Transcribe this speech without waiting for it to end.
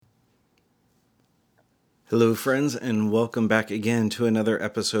Hello, friends, and welcome back again to another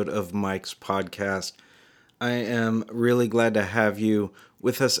episode of Mike's podcast. I am really glad to have you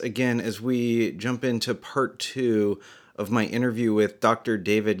with us again as we jump into part two of my interview with Dr.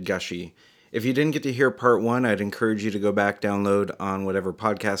 David Gushee. If you didn't get to hear part one, I'd encourage you to go back, download on whatever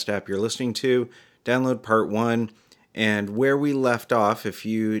podcast app you're listening to, download part one. And where we left off, if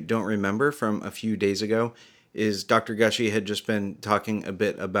you don't remember from a few days ago, is Dr. Gushee had just been talking a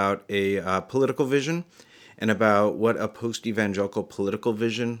bit about a political vision and about what a post-evangelical political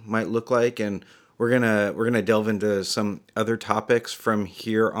vision might look like. And we're gonna delve into some other topics from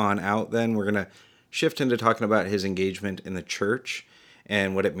here on out. Then we're gonna shift into talking about his engagement in the church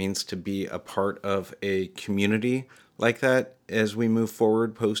and what it means to be a part of a community like that as we move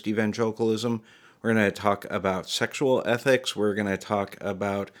forward post evangelicalism. We're going to talk about sexual ethics. We're going to talk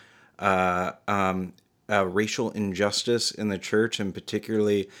about uh, um, racial injustice in the church, and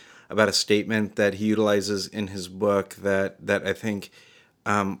particularly about a statement that he utilizes in his book that I think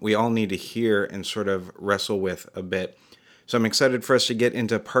we all need to hear and sort of wrestle with a bit. So I'm excited for us to get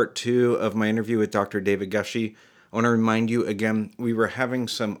into part two of my interview with Dr. David Gushee. I want to remind you again, we were having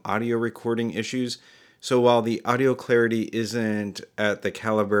some audio recording issues. So while the audio clarity isn't at the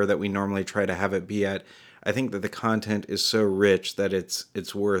caliber that we normally try to have it be at, I think that the content is so rich that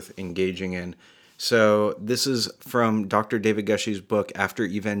it's worth engaging in. So this is from Dr. David Gushee's book, After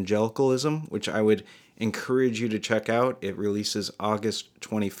Evangelicalism, which I would encourage you to check out. It releases August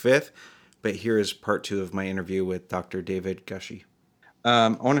 25th. But here is part two of my interview with Dr. David Gushee. I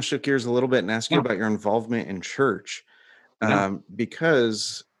want to shift gears a little bit and ask you Yeah, about your involvement in church, yeah,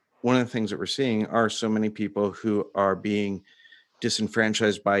 because one of the things that we're seeing are so many people who are being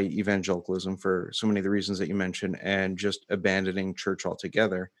disenfranchised by evangelicalism for so many of the reasons that you mentioned and just abandoning church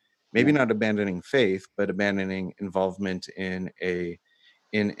altogether. Maybe yeah. not abandoning faith, but abandoning involvement in a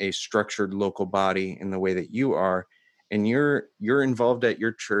structured local body in the way that you are. And you're involved at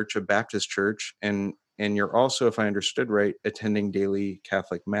your church, a Baptist church, and you're also, if I understood right, attending daily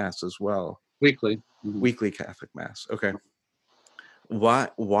Catholic mass as well. Weekly. Mhm. Weekly Catholic mass. Okay.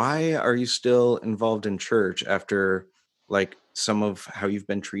 Why are you still involved in church after like some of how you've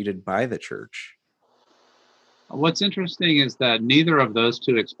been treated by the church? What's interesting is that neither of those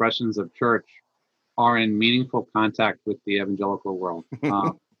two expressions of church are in meaningful contact with the evangelical world.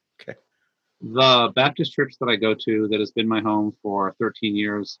 Okay. The Baptist church that I go to, that has been my home for 13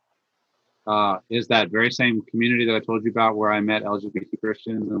 years, is that very same community that I told you about, where I met LGBT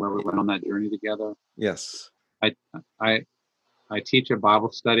Christians and where we went on that journey together. Yes. I I, I teach a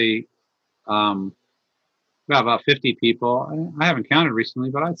Bible study. Um, about 50 people. I haven't counted recently,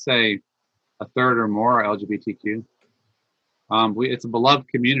 but I'd say a third or more are LGBTQ. It's a beloved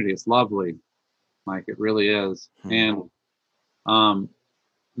community. It's lovely, Mike. It really is. Hmm. And um,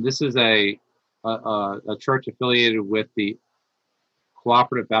 this is a church affiliated with the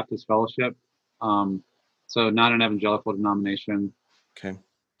Cooperative Baptist Fellowship. Um, so not an evangelical denomination. Okay.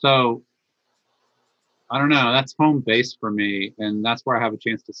 So I don't know. That's home base for me, and that's where I have a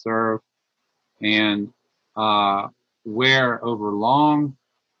chance to serve. And uh, where over long,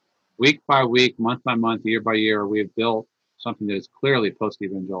 week by week, month by month, year by year, we have built something that is clearly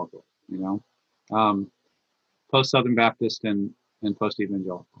post-evangelical. You know, post Southern Baptist and post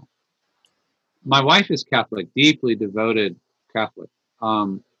evangelical. My wife is Catholic, deeply devoted Catholic.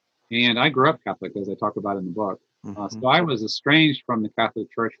 Um, and I grew up Catholic, as I talk about in the book. Hmm. So I was estranged from the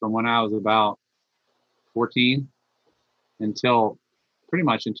Catholic Church from when I was about 14 until pretty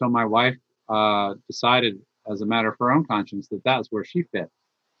much until my wife decided, as a matter of her own conscience, that that's where she fit.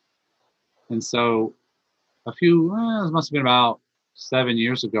 And so it must have been about 7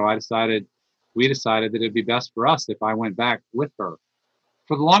 years ago, we decided that it'd be best for us if I went back with her.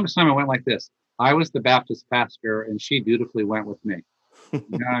 For the longest time, I went like this. I was the Baptist pastor, and she dutifully went with me. You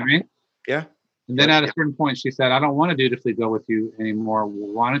know what I mean? Yeah. And then Yep. at a certain point, she said, "I don't want to dutifully go with you anymore.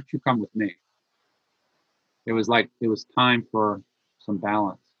 Why don't you come with me?" It was like it was time for some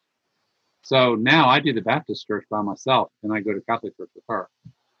balance. So now I do the Baptist church by myself, and I go to Catholic church with her.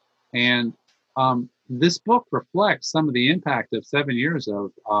 And this book reflects some of the impact of 7 years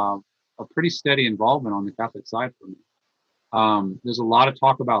of a pretty steady involvement on the Catholic side for me. There's a lot of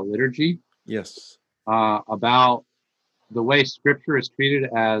talk about liturgy, Yes. about the way Scripture is treated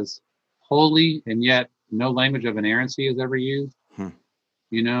as holy, and yet no language of inerrancy is ever used. Hmm.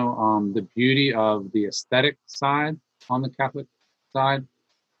 You know, the beauty of the aesthetic side on the Catholic side,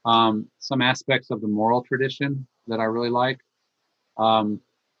 some aspects of the moral tradition that I really like. Um,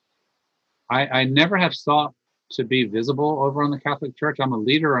 I never have sought to be visible over on the Catholic Church. I'm a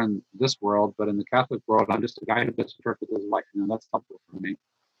leader in this world, but in the Catholic world, I'm just a guy who goes to church with his wife. You know, that's helpful for me.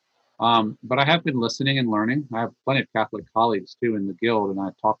 But I have been listening and learning. I have plenty of Catholic colleagues too in the guild, and I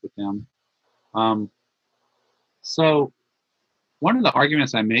talk with them. Um, so one of the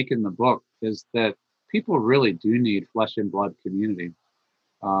arguments I make in the book is that people really do need flesh and blood community,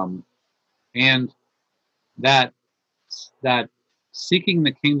 um, and that that seeking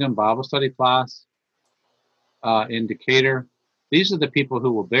the kingdom Bible study class in Decatur, these are the people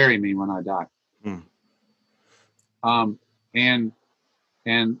who will bury me when I die. Hmm. Um, and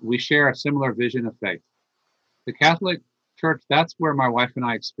and we share a similar vision of faith. The Catholic Church, that's where my wife and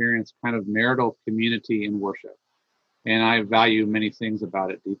I experience kind of marital community in worship, and I value many things about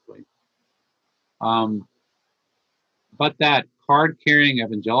it deeply. Um, but that card-carrying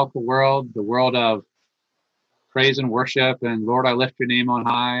evangelical world, the world of praise and worship, and Lord, I lift your name on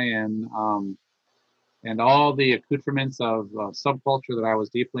high, and all the accoutrements of subculture that I was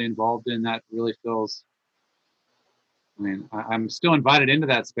deeply involved in, that really feels. I mean, I'm still invited into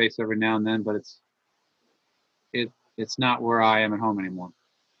that space every now and then, but it's not where I am at home anymore.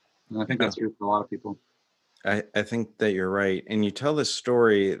 And I think Yeah. that's true for a lot of people. I think that you're right. And you tell this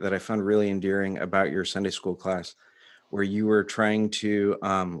story that I found really endearing about your Sunday school class, where you were trying to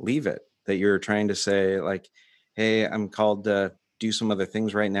leave it, that you were trying to say, like, hey, I'm called to do some other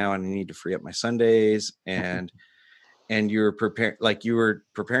things right now and I need to free up my Sundays. And you were you were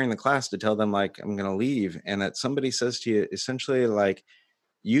preparing the class to tell them, like, I'm going to leave. And that somebody says to you, essentially, like,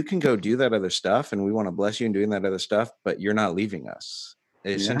 you can go do that other stuff and we want to bless you in doing that other stuff, but you're not leaving us.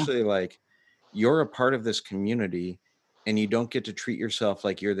 Yeah. Essentially, like, you're a part of this community and you don't get to treat yourself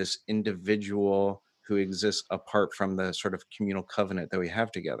like you're this individual who exists apart from the sort of communal covenant that we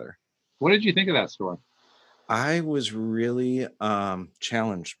have together. What did you think of that story? I was really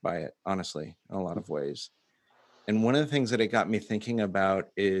challenged by it, honestly, in a lot of ways. And one of the things that it got me thinking about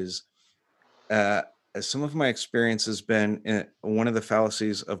is uh, some of my experience has been one of the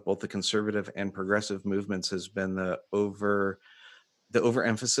fallacies of both the conservative and progressive movements has been the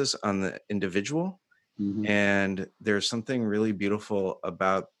overemphasis on the individual. Hmm. And there's something really beautiful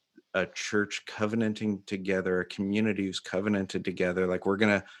about a church covenanting together, a community who's covenanted together. Like, we're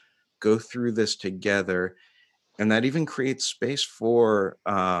going to go through this together. And that even creates space for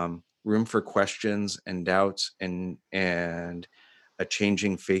room for questions and doubts and a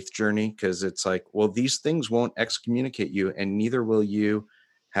changing faith journey. Because it's like, well, these things won't excommunicate you, and neither will you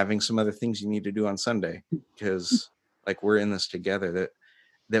having some other things you need to do on Sunday. Because, like, we're in this together.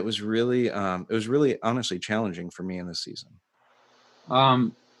 That was really it was really honestly challenging for me in this season.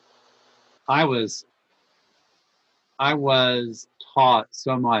 Um, I was I was taught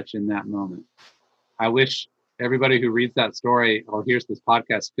so much in that moment. I wish everybody who reads that story or hears this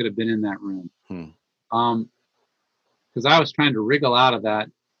podcast could have been in that room. Hmm. Because I was trying to wriggle out of that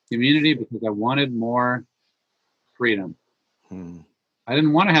community because I wanted more freedom. Hmm. I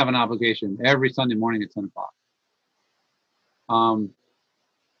didn't want to have an obligation every Sunday morning at 10 o'clock. Um,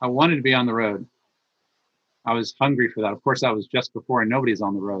 I wanted to be on the road. I was hungry for that. Of course, that was just before, and nobody's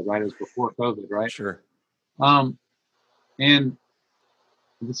on the road, right? It was before COVID, right? Sure. Um, and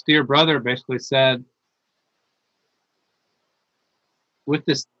this dear brother basically said, with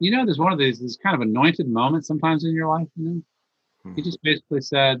this, there's one of these kind of anointed moments sometimes in your life, He Hmm. just basically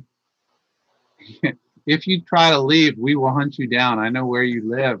said, if you try to leave, we will hunt you down. I know where you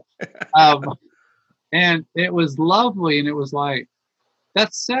live. Um, and it was lovely. And it was like,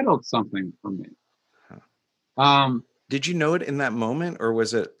 that settled something for me. Huh. Um, Did you know it in that moment, or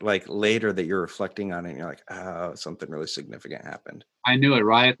was it like later that you're reflecting on it and you're like, oh, something really significant happened? I knew it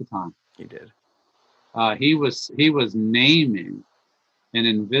right at the time. You did. He was naming an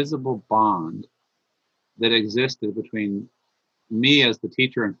invisible bond that existed between me as the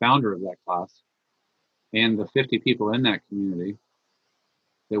teacher and founder of that class and the 50 people in that community,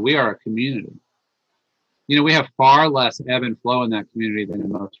 that we are a community. We have far less ebb and flow in that community than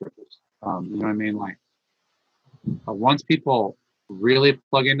in most churches. You know what I mean? Like, once people really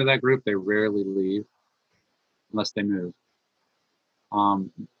plug into that group, they rarely leave unless they move.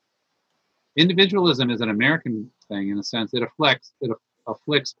 Um, Individualism is an American thing in a sense. It afflicts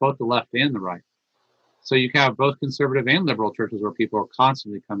both the left and the right. So you can have both conservative and liberal churches where people are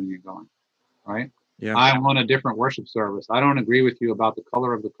constantly coming and going, right? Yeah. I want a different worship service. I don't agree with you about the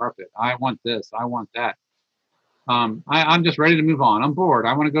color of the carpet. I want this. I want that. I'm just ready to move on. I'm bored.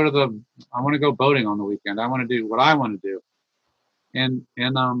 I want to go boating on the weekend. I want to do what I want to do. And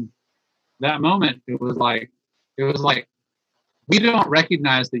that moment, it was like we don't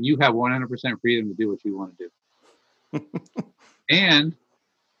recognize that you have 100% freedom to do what you want to do. And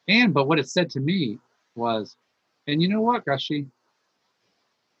but what it said to me was, and you know what, Gushi,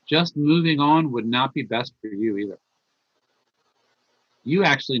 just moving on would not be best for you either. you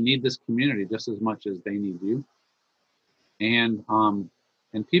actually need this community just as much as they need you.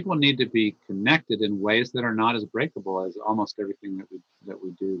 And people need to be connected in ways that are not as breakable as almost everything that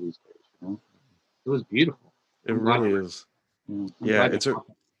we do these days. It was beautiful. It I'm glad really you. is. I'm Yeah, glad you caught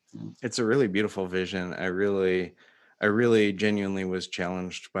that. Yeah. it's a really beautiful vision. I really genuinely was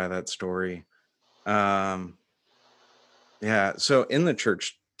challenged by that story. Um, yeah, so in the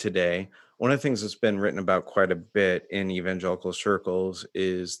church today, one of the things that's been written about quite a bit in evangelical circles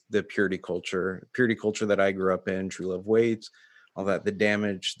is the purity culture. Purity culture that I grew up in, True Love Waits, all that, the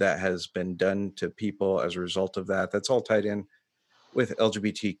damage that has been done to people as a result of that. That's all tied in with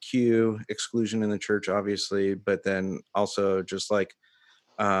LGBTQ exclusion in the church, obviously, but then also just like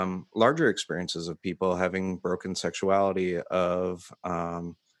larger experiences of people having broken sexuality, of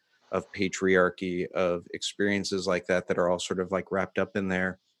patriarchy, of experiences like that that are all sort of like wrapped up in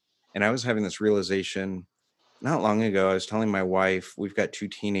there. And I was having this realization not long ago. I was telling my wife, we've got two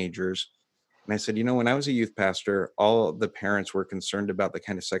teenagers, and I said, when I was a youth pastor, all the parents were concerned about the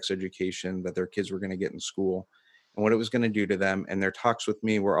kind of sex education that their kids were going to get in school and what it was going to do to them. And their talks with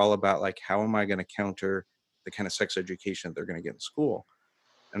me were all about like, how am I going to counter the kind of sex education that they're going to get in school?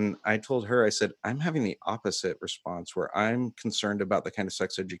 And I told her, I said, I'm having the opposite response where I'm concerned about the kind of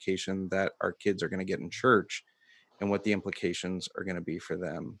sex education that our kids are going to get in church and what the implications are going to be for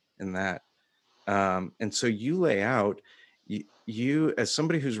them in that. And so you lay out, you, as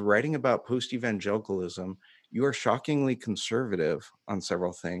somebody who's writing about post evangelicalism, you are shockingly conservative on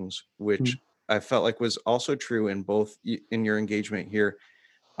several things, Hmm. which I felt like was also true in both in your engagement here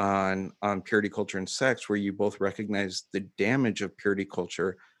on purity culture and sex, where you both recognize the damage of purity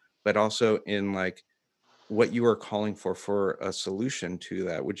culture, but also in like what you are calling for a solution to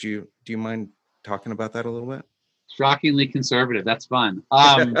that. Do you mind talking about that a little Shockingly conservative. That's fun.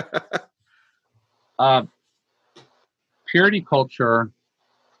 bit? Uh, Purity culture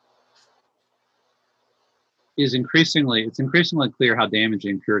it's increasingly clear how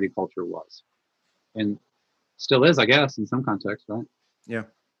damaging purity culture was, and still is, I guess, in some contexts, right? Yeah.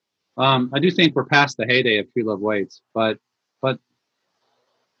 I do think we're past the heyday of True Love Waits, but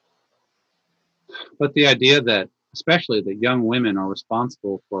but the idea that especially that young women are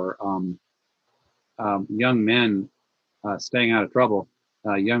responsible for young men staying out of trouble,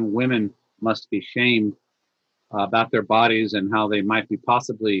 young women must be shamed about their bodies and how they might be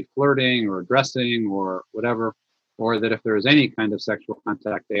possibly flirting or dressing or whatever, or that if there is any kind of sexual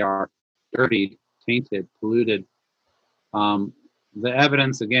contact, they are dirty, tainted, polluted. Um, the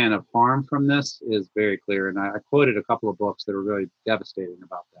evidence, again, of harm from this is very clear. And I quoted a couple of books that are really devastating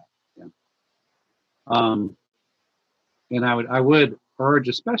about that. Yeah. Um, and I would urge,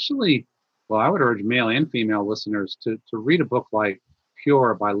 especially, well, I would urge male and female listeners to read a book like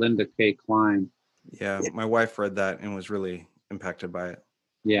Pure by Linda K. Klein. Yeah, my wife read that and was really impacted by it.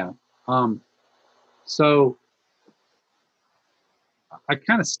 Yeah. Um, so I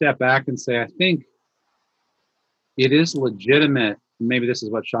kind of step back and say, I think it is legitimate. Maybe this is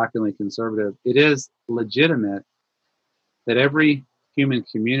what shockingly conservative. It is legitimate that every human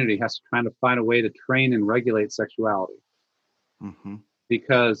community has to kind of find a way to train and regulate sexuality, Hmm.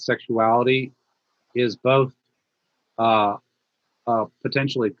 because sexuality is both uh, a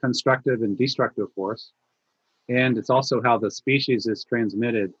potentially constructive and destructive force, and it's also how the species is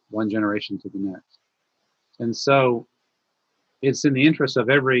transmitted one generation to the next. And so it's in the interest of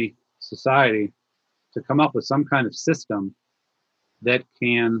every society to come up with some kind of system that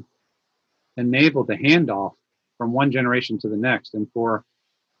can enable the handoff from one generation to the next, and for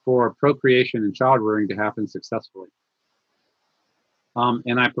procreation and child rearing to happen successfully.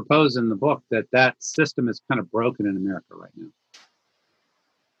 And I propose in the book that that system is kind of broken in America right now.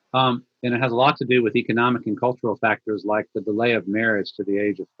 And it has a lot to do with economic and cultural factors like the delay of marriage to the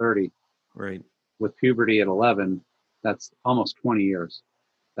age of 30, Right. with puberty at 11. That's almost 20 years.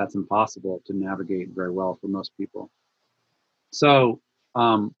 That's impossible to navigate very well for most people. So,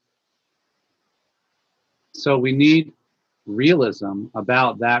 um, so we need realism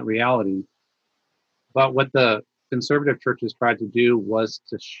about that reality. But what the conservative churches tried to do was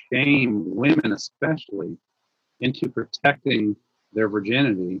to shame women, especially, into protecting their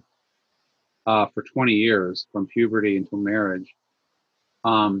virginity for 20 years from puberty until marriage.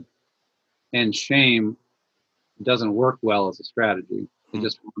 Um, and shame doesn't work well as a strategy, it Hmm.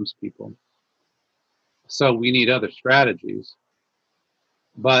 just harms people. So we need other strategies.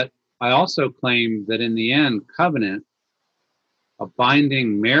 But I also claim that in the end, covenant, a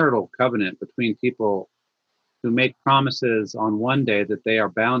binding marital covenant between people who make promises on one day that they are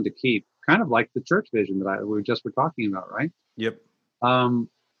bound to keep, kind of like the church vision that we just were talking about, right? Yep. Um,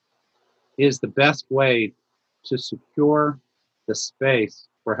 is the best way to secure the space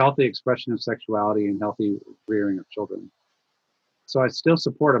for healthy expression of sexuality and healthy rearing of children. So I still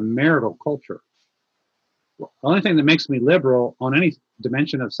support a marital culture. The only thing that makes me liberal on any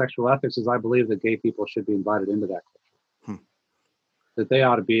dimension of sexual ethics is I believe that gay people should be invited into that culture, Hmm. that they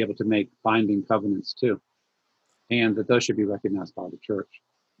ought to be able to make binding covenants too, and that those should be recognized by the church.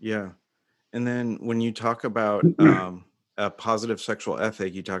 Yeah. And then when you talk about a positive sexual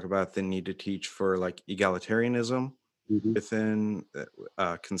ethic, you talk about the need to teach for like egalitarianism Mm-hmm. within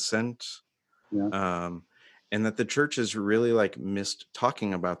consent, Yeah. um, and that the church has really like missed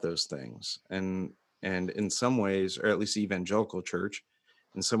talking about those things. And in some ways, or at least the evangelical church,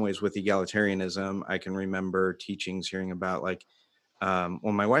 in some ways with egalitarianism, I can remember teachings hearing about like, well,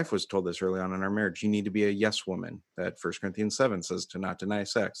 my wife was told this early on in our marriage, you need to be a yes woman, that First Corinthians 7 says to not deny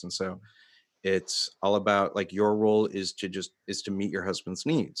sex. And so it's all about like your role is to meet your husband's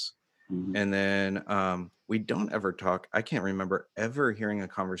needs. Mm-hmm. And then we don't ever talk. I can't remember ever hearing a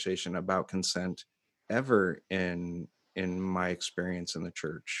conversation about consent ever in my experience in the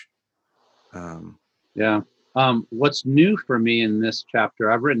church. Um, Yeah. What's new for me in this chapter,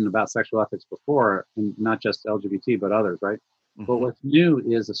 I've written about sexual ethics before, and not just LGBT, but others, right? But mhm. what's new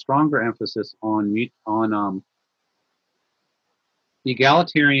is a stronger emphasis on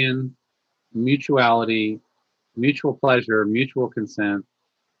egalitarian mutuality, mutual pleasure, mutual consent,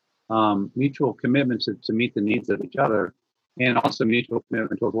 mutual commitment to meet the needs of each other, and also mutual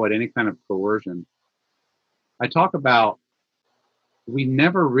commitment to avoid any kind of coercion. I talk about we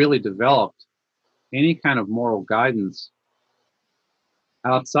never really developed any kind of moral guidance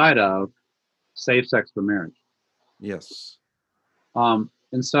outside of safe sex for marriage. Yes.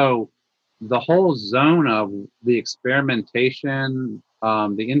 And so the whole zone of the experimentation,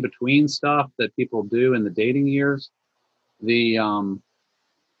 the in between stuff that people do in the dating years, the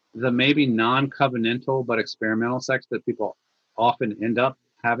maybe non covenantal but experimental sex that people often end up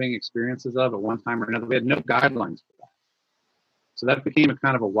having experiences of at one time or another, we had no guidelines for that. So that became a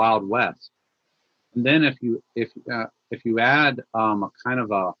kind of a wild west. And then if you add a kind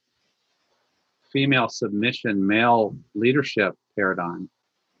of a female submission, male leadership paradigm,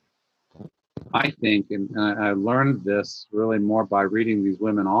 I think, and I learned this really more by reading these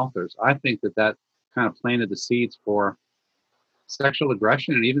women authors. I think that that kind of planted the seeds for sexual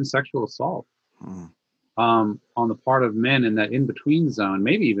aggression and even sexual assault Mm, on the part of men in that in between zone,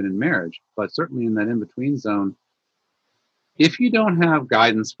 maybe even in marriage, but certainly in that in between zone. If you don't have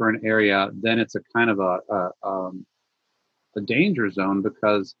guidance for an area, then it's a kind of a danger zone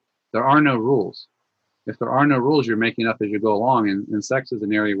because there are no rules. If there are no rules, you're making up as you go along, and sex is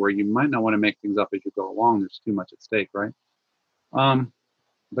an area where you might not want to make things up as you go along. There's too much at stake, right? Um,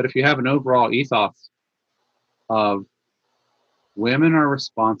 but if you have an overall ethos of women are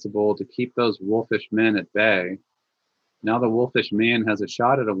responsible to keep those wolfish men at bay, now the wolfish man has a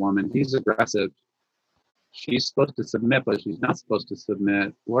shot at a woman, he's aggressive. She's supposed to submit, but she's not supposed to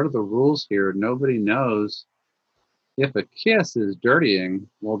submit. What are the rules here? Nobody knows. If a kiss is dirtying,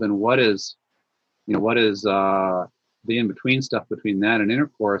 well, then what is the in between stuff between that and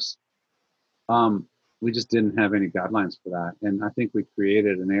intercourse? Um, we just didn't have any guidelines for that, and I think we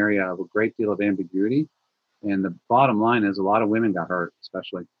created an area of a great deal of ambiguity. And the bottom line is, a lot of women got hurt,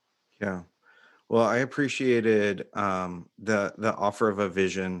 especially. yeah. Well, I appreciated the offer of a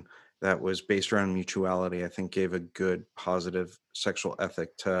vision that was based around mutuality. I think gave a good positive sexual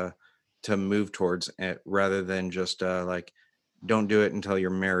ethic to move towards it, rather than just like don't do it until you're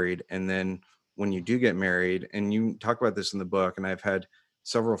married, and then when you do get married, and you talk about this in the book, and I've had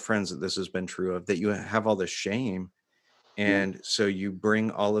several friends that this has been true of, that you have all this shame, Yeah. and so you bring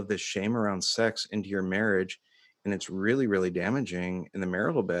all of this shame around sex into your marriage, and it's really, really damaging in the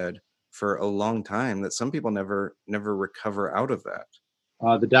marital bed for a long time, that some people never recover out of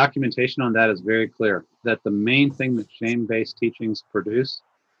that. The documentation on that is very clear that the main thing that shame based teachings produce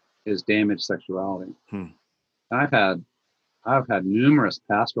is damaged sexuality. Hmm. I've had I've had numerous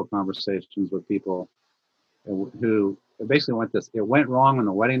pastoral conversations with people who basically went this. It went wrong on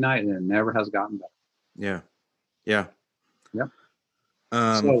the wedding night, and it never has gotten better. Yeah. Yeah. Yep.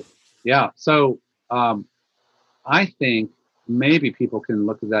 Um, So yeah. So um, I think maybe people can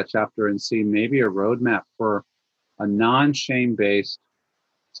look at that chapter and see maybe a roadmap for a non-shame based,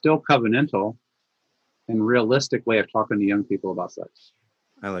 still covenantal and realistic way of talking to young people about sex.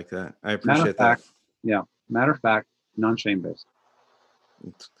 I like that. I Matter of appreciate that. fact, yeah. Matter of fact, non-shame based.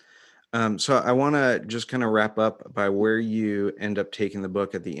 So I want to just kind of wrap up by where you end up taking the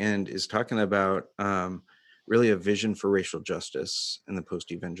book at the end, is talking about really a vision for racial justice in the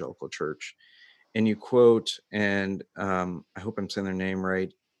post-evangelical church. And you quote, and I hope I'm saying their name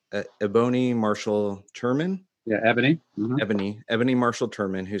right, Ebony Marshall Turman. Yeah, Ebony. Hmm. Ebony Marshall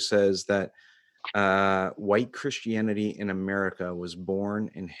Turman, who says that white Christianity in America was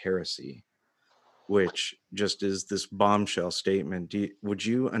born in heresy, which just is this bombshell statement. Would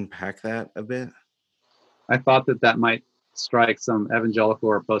you unpack that a bit? I thought that might strike some evangelical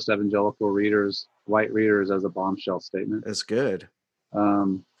or post-evangelical readers, white readers, as a bombshell statement. That's good.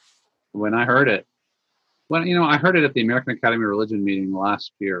 When I heard it, I heard it at the American Academy of Religion meeting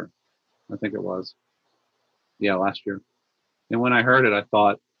last year. I think it was. Yeah, last year. And when I heard it, I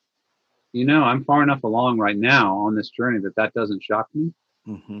thought, I'm far enough along right now on this journey that doesn't shock me.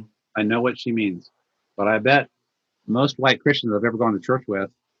 Mm-hmm. I know what she means. But I bet most white Christians I've ever gone to church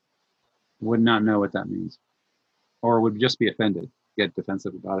with would not know what that means, or would just be offended, get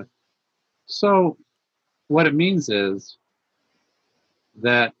defensive about it. So what it means is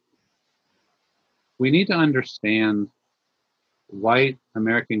that we need to understand white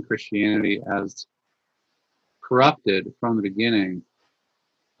American Christianity as corrupted from the beginning,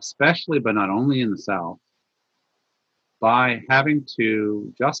 especially but not only in the South, by having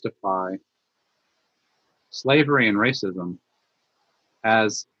to justify slavery and racism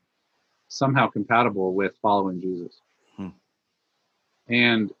as somehow compatible with following Jesus.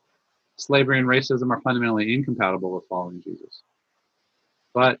 And slavery and racism are fundamentally incompatible with following Jesus.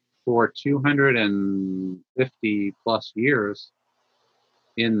 But for 250 plus years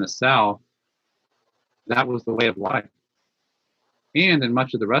in the South, that was the way of life. And in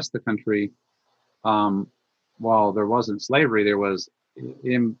much of the rest of the country, while there wasn't slavery, there was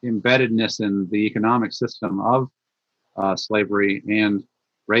embeddedness in the economic system of slavery and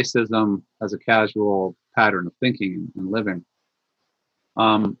racism as a casual pattern of thinking and living.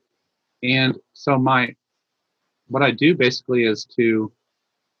 And so what I do basically is to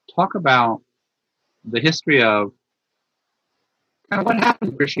talk about the history of kind of what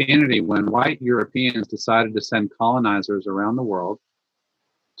happened to Christianity when white Europeans decided to send colonizers around the world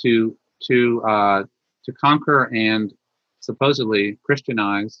to conquer and supposedly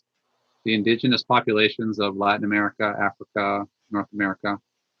Christianize the indigenous populations of Latin America, Africa, North America,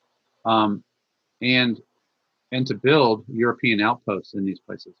 and to build European outposts in these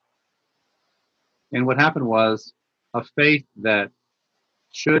places. And what happened was a faith that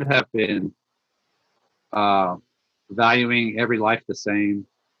should have been valuing every life the same,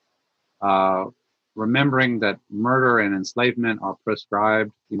 remembering that murder and enslavement are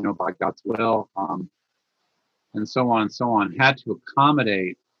prescribed, by God's will, and so on, had to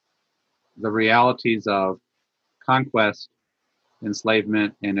accommodate the realities of conquest,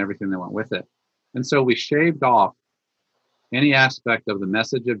 enslavement, and everything that went with it. And so we shaved off any aspect of the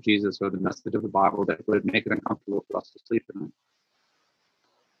message of Jesus or the message of the Bible that would make it uncomfortable for us to sleep at night.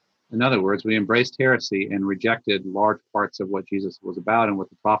 In other words, we embraced heresy and rejected large parts of what Jesus was about and what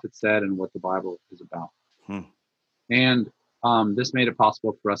the prophet said and what the Bible is about. And this made it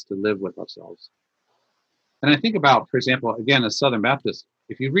possible for us to live with ourselves. And I think about, for example, again, as Southern Baptist,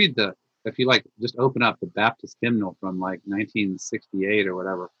 if you just open up the Baptist hymnal from like 1968 or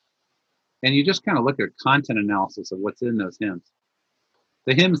whatever, and you just kind of look at content analysis of what's in those hymns,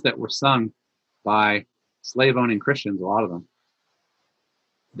 the hymns that were sung by slave-owning Christians, a lot of them,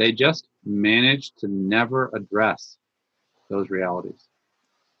 they just managed to never address those realities.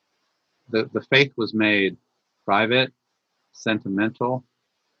 The faith was made private, sentimental,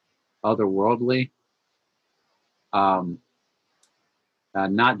 otherworldly, not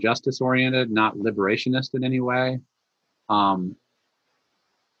justice-oriented, not liberationist in any way. And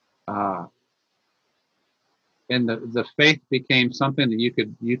the faith became something that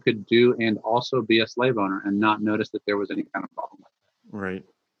you could do and also be a slave owner and not notice that there was any kind of problem with that. Right.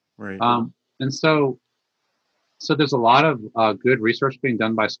 And so there's a lot of good research being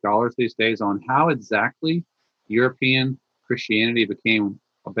done by scholars these days on how exactly European Christianity became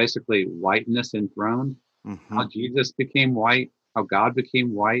basically whiteness enthroned, how Jesus became white, how God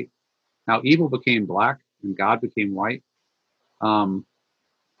became white, how evil became black and God became white, how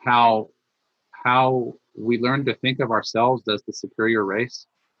we learned to think of ourselves as the superior race,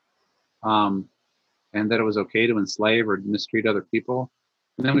 and that it was okay to enslave or mistreat other people.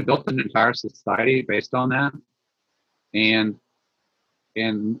 And then we built an entire society based on that. And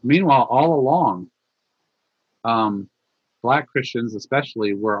meanwhile, all along, Black Christians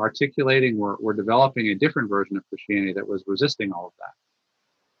especially were developing a different version of Christianity that was resisting all of that.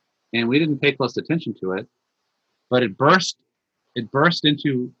 And we didn't pay close attention to it, but it burst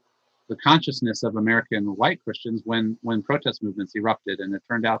into the consciousness of American white Christians when protest movements erupted, and it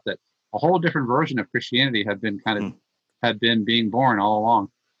turned out that a whole different version of Christianity had been being born all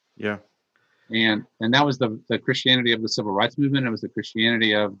along. Yeah. And that was the Christianity of the civil rights movement. It was the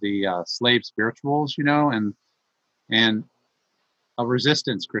Christianity of the slave spirituals, and and a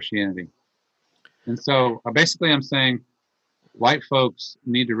resistance Christianity. And so basically I'm saying white folks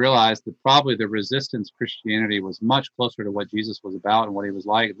need to realize that probably the resistance Christianity was much closer to what Jesus was about and what he was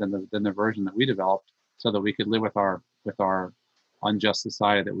like than the version that we developed, so that we could live with our unjust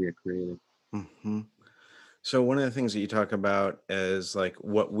society that we had created. Hmm. So one of the things that you talk about is like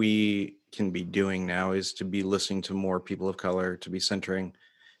what we can be doing now is to be listening to more people of color, to be centering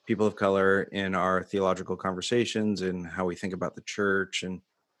people of color in our theological conversations and how we think about the church and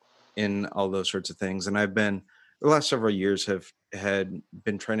in all those sorts of things. And I've been the last several years have had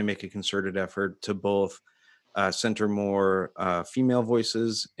been trying to make a concerted effort to both center more female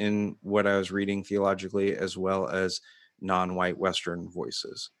voices in what I was reading theologically, as well as non-white Western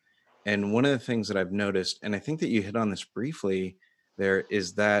voices. And one of the things that I've noticed, and I think that you hit on this briefly there,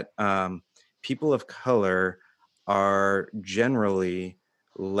 is that people of color are generally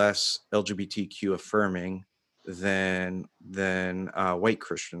less LGBTQ affirming than white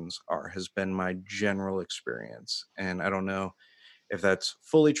Christians are. Has been my general experience, and I don't know if that's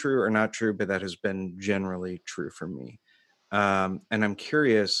fully true or not true, but that has been generally true for me. And I'm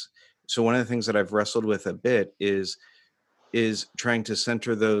curious. So one of the things that I've wrestled with a bit is trying to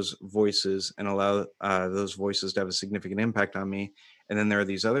center those voices and allow those voices to have a significant impact on me. And then there are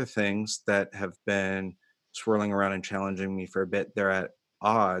these other things that have been swirling around and challenging me for a bit. They're at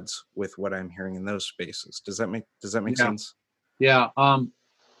odds with what I'm hearing in those spaces. Does that make Yeah, sense? yeah.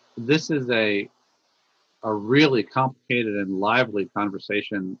 This is a really complicated and lively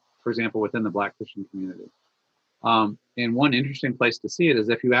conversation. For example, within the Black Christian community. And one interesting place to see it is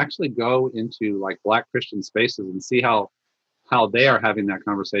if you actually go into like Black Christian spaces and see how they are having that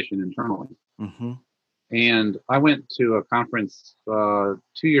conversation internally. Mm-hmm. And I went to a conference 2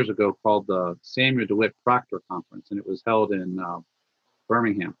 years ago called the Samuel DeWitt Proctor Conference, and it was held in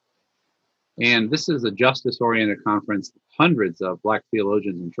Birmingham. And this is a justice-oriented conference, hundreds of Black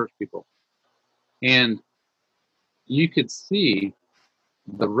theologians and church people. And you could see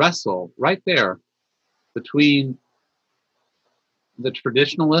the wrestle right there between the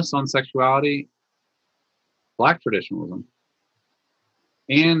traditionalists on sexuality, Black traditionalism,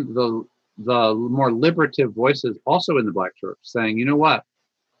 and the more liberative voices also in the Black church saying, you know what,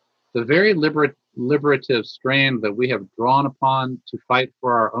 the very liberative strand that we have drawn upon to fight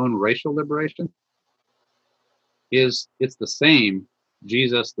for our own racial liberation it's the same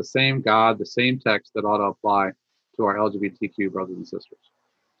Jesus, the same God, the same text that ought to apply to our LGBTQ brothers and sisters.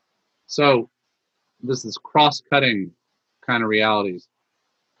 So this is cross-cutting kind of realities.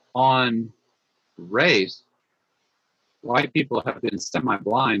 On race, white people have been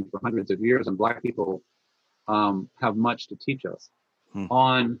semi-blind for hundreds of years, and Black people have much to teach us. Hmm.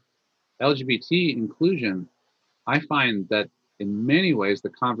 On LGBT inclusion, I find that in many ways the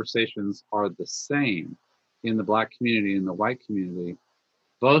conversations are the same in the Black community and the white community,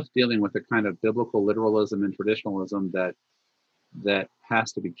 both dealing with a kind of biblical literalism and traditionalism that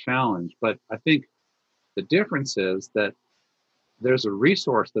has to be challenged. But I think the difference is that there's a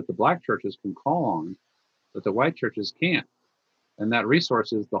resource that the Black churches can call on that the white churches can't. And that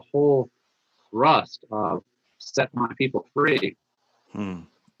resource is the whole thrust of set my people free, Hmm.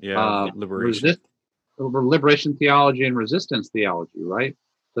 Yeah, liberation. resist liberation theology and resistance theology, right?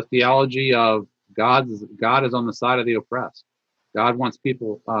 The theology of God is on the side of the oppressed. God wants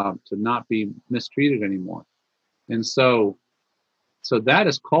people to not be mistreated anymore, and so that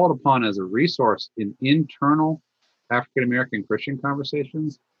is called upon as a resource in internal African American Christian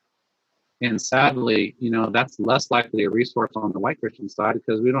conversations. And sadly, that's less likely a resource on the white Christian side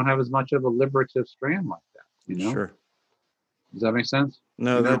because we don't have as much of a liberative strand like that. Sure. Does that make sense?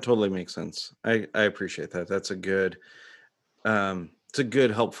 No, that totally makes sense. I appreciate that. That's a good it's a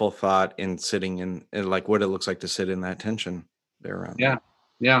good helpful thought in sitting in like what it looks like to sit in that tension there around Yeah, that.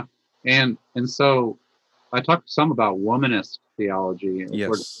 yeah. And so I talked some about womanist theology towards the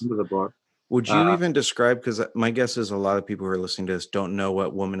Yes. end of the book. Would you Uh, even describe, because my guess is a lot of people who are listening to this don't know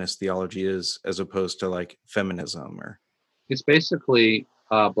what womanist theology is as opposed to like feminism or it's basically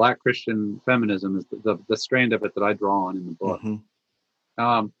Black Christian feminism is the strand of it that I draw on in the book. hmm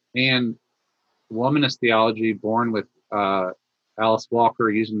And womanist theology, born with Alice Walker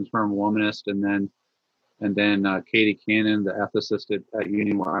using the term womanist, and then Katie Cannon, the ethicist at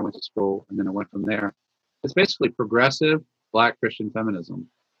Union where I went to school, and then I went from there. It's basically progressive Black Christian feminism,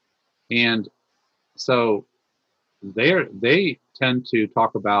 and so they tend to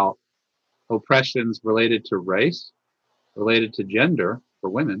talk about oppressions related to race, related to gender for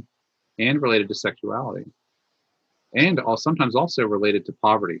women, and related to sexuality, and sometimes also related to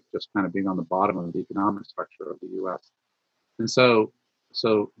poverty, just kind of being on the bottom of the economic structure of the U.S. And so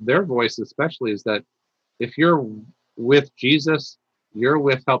their voice especially is that if you're with Jesus, you're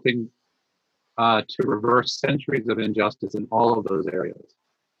with helping to reverse centuries of injustice in all of those areas: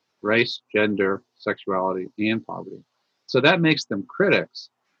 race, gender, sexuality, and poverty. So that makes them critics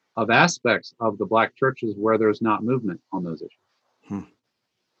of aspects of the Black churches where there's not movement on those issues. Hmm.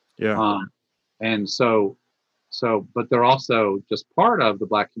 Yeah. Um, and but they're also just part of the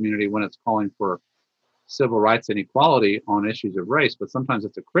Black community when it's calling for civil rights and equality on issues of race. But sometimes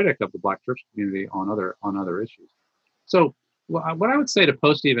it's a critic of the Black church community on other issues. So what I would say to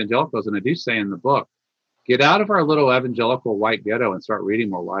post evangelicals, and I do say in the book, get out of our little evangelical white ghetto and start reading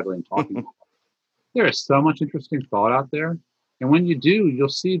more widely and talking more. There is so much interesting thought out there. And when you do, you'll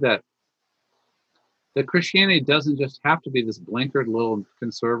see that Christianity doesn't just have to be this blinkered little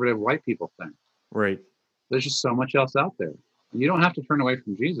conservative white people thing. Right. There's just so much else out there. You don't have to turn away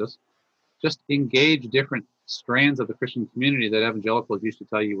from Jesus. Just engage different strands of the Christian community that evangelicals used to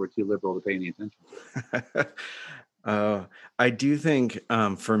tell you were too liberal to pay any attention to. I do think,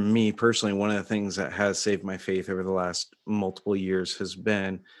 for me personally, one of the things that has saved my faith over the last multiple years has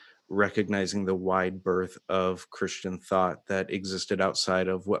been recognizing the wide berth of Christian thought that existed outside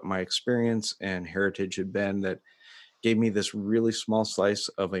of what my experience and heritage had been, that gave me this really small slice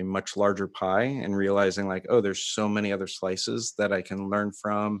of a much larger pie, and realizing like, oh, there's so many other slices that I can learn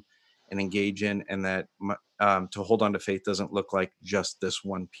from and engage in, and that to hold on to faith doesn't look like just this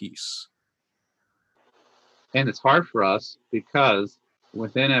one piece. And it's hard for us because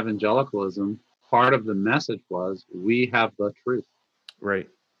within evangelicalism, part of the message was we have the truth. Right.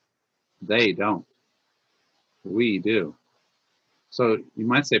 They don't. We do. So you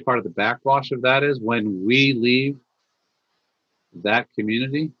might say part of the backwash of that is when we leave that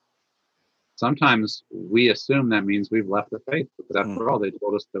community, sometimes we assume that means we've left the faith, because after all, they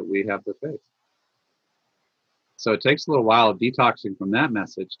told us that we have the faith. So it takes a little while of detoxing from that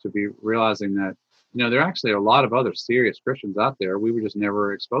message to be realizing that, there actually are a lot of other serious Christians out there. We were just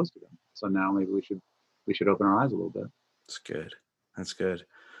never exposed to them. So now maybe we should open our eyes a little bit. That's good. That's good.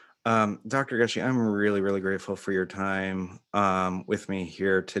 Dr. Gushee, I'm really, really grateful for your time with me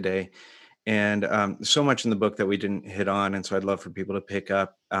here today. And so much in the book that we didn't hit on. And so I'd love for people to pick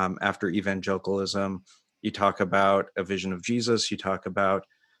up after evangelicalism. You talk about a vision of Jesus. You talk about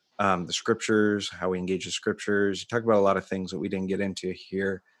the scriptures, how we engage the scriptures. You talk about a lot of things that we didn't get into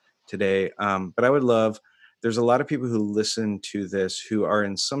here today. But I would love, there's a lot of people who listen to this who are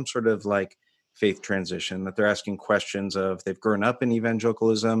in some sort of like faith transition, that they're asking questions of, they've grown up in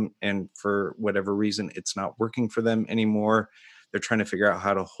evangelicalism and for whatever reason, it's not working for them anymore. They're trying to figure out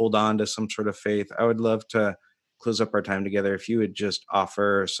how to hold on to some sort of faith. I would love to close up our time together if you would just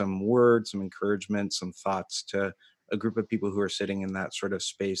offer some words, some encouragement, some thoughts to a group of people who are sitting in that sort of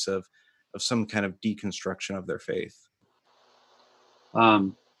space of some kind of deconstruction of their faith.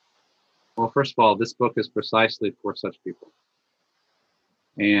 Well, first of all, this book is precisely for such people.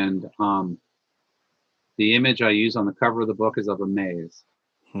 And the image I use on the cover of the book is of a maze.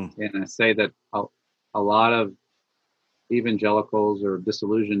 And I say that a lot of evangelicals or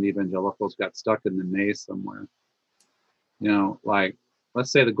disillusioned evangelicals got stuck in the maze somewhere. Like,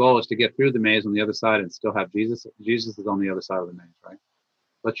 let's say the goal is to get through the maze on the other side and still have Jesus. Jesus is on the other side of the maze, right?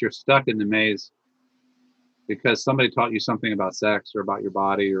 But you're stuck in the maze because somebody taught you something about sex or about your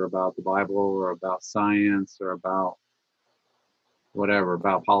body or about the Bible or about science or about whatever,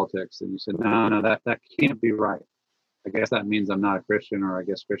 about politics. And you said, no, that can't be right. I guess that means I'm not a Christian, or I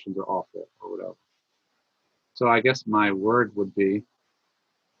guess Christians are awful or whatever. So I guess my word would be,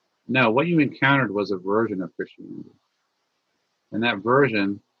 no, what you encountered was a version of Christianity. And that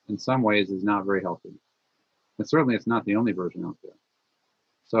version, in some ways, is not very healthy. And certainly it's not the only version out there.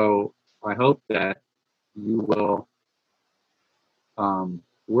 So I hope that you will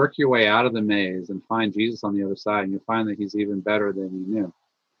work your way out of the maze and find Jesus on the other side, and you'll find that he's even better than you knew.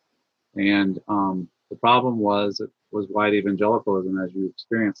 And the problem was white evangelicalism as you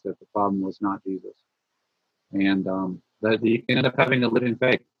experienced it. The problem was not Jesus. And that you can end up having a living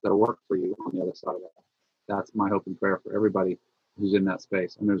faith that'll work for you on the other side of that. That's my hope and prayer for everybody who's in that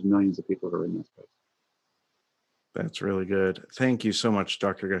space. And there's millions of people who are in that space. That's really good. Thank you so much,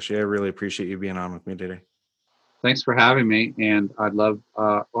 Dr. Gushee. I really appreciate you being on with me today. Thanks for having me. And I'd love,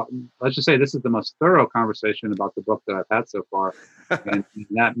 let's just say this is the most thorough conversation about the book that I've had so far. And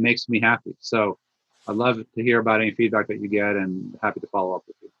that makes me happy. So I'd love to hear about any feedback that you get, and happy to follow up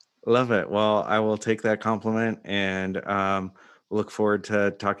with you. Love it. Well, I will take that compliment, and look forward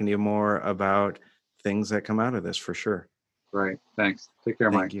to talking to you more about things that come out of this for sure. Great. Thanks. Take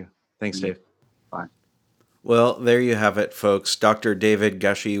care, Mike. Thank you. Thanks, Dave. Bye. Well, there you have it, folks. Dr. David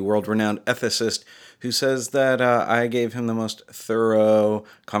Gushee, world renowned ethicist, who says that I gave him the most thorough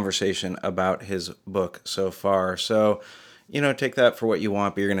conversation about his book so far. So, take that for what you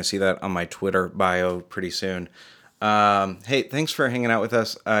want, but you're going to see that on my Twitter bio pretty soon. Hey, thanks for hanging out with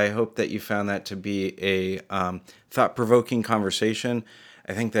us. I hope that you found that to be a thought provoking conversation.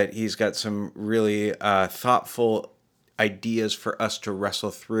 I think that he's got some really thoughtful ideas for us to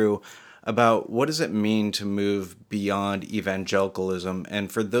wrestle through about what does it mean to move beyond evangelicalism,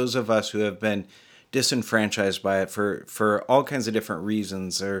 and for those of us who have been disenfranchised by it for all kinds of different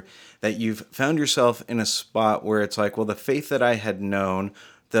reasons, or that you've found yourself in a spot where it's like, well, the faith that I had known,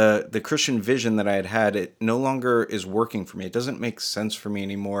 the Christian vision that I had had, it no longer is working for me. It doesn't make sense for me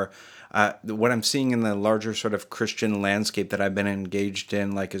anymore. What I'm seeing in the larger sort of Christian landscape that I've been engaged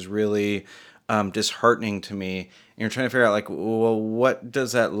in, like, is really disheartening to me. And you're trying to figure out, like, well, what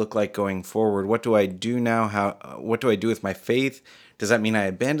does that look like going forward? What do I do now? What do I do with my faith? Does that mean I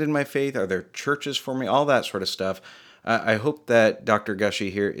abandon my faith? Are there churches for me? All that sort of stuff. I hope that Dr.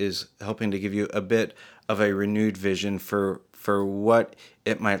 Gushee here is helping to give you a bit of a renewed vision for what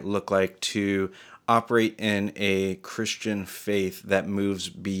it might look like to operate in a Christian faith that moves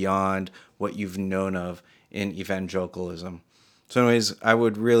beyond what you've known of in evangelicalism. So anyways, I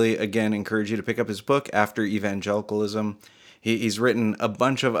would really, again, encourage you to pick up his book, After Evangelicalism. He's written a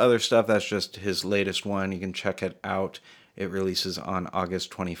bunch of other stuff. That's just his latest one. You can check it out. It releases on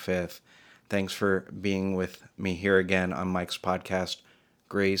August 25th. Thanks for being with me here again on Mike's podcast.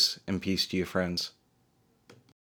 Grace and peace to you, friends.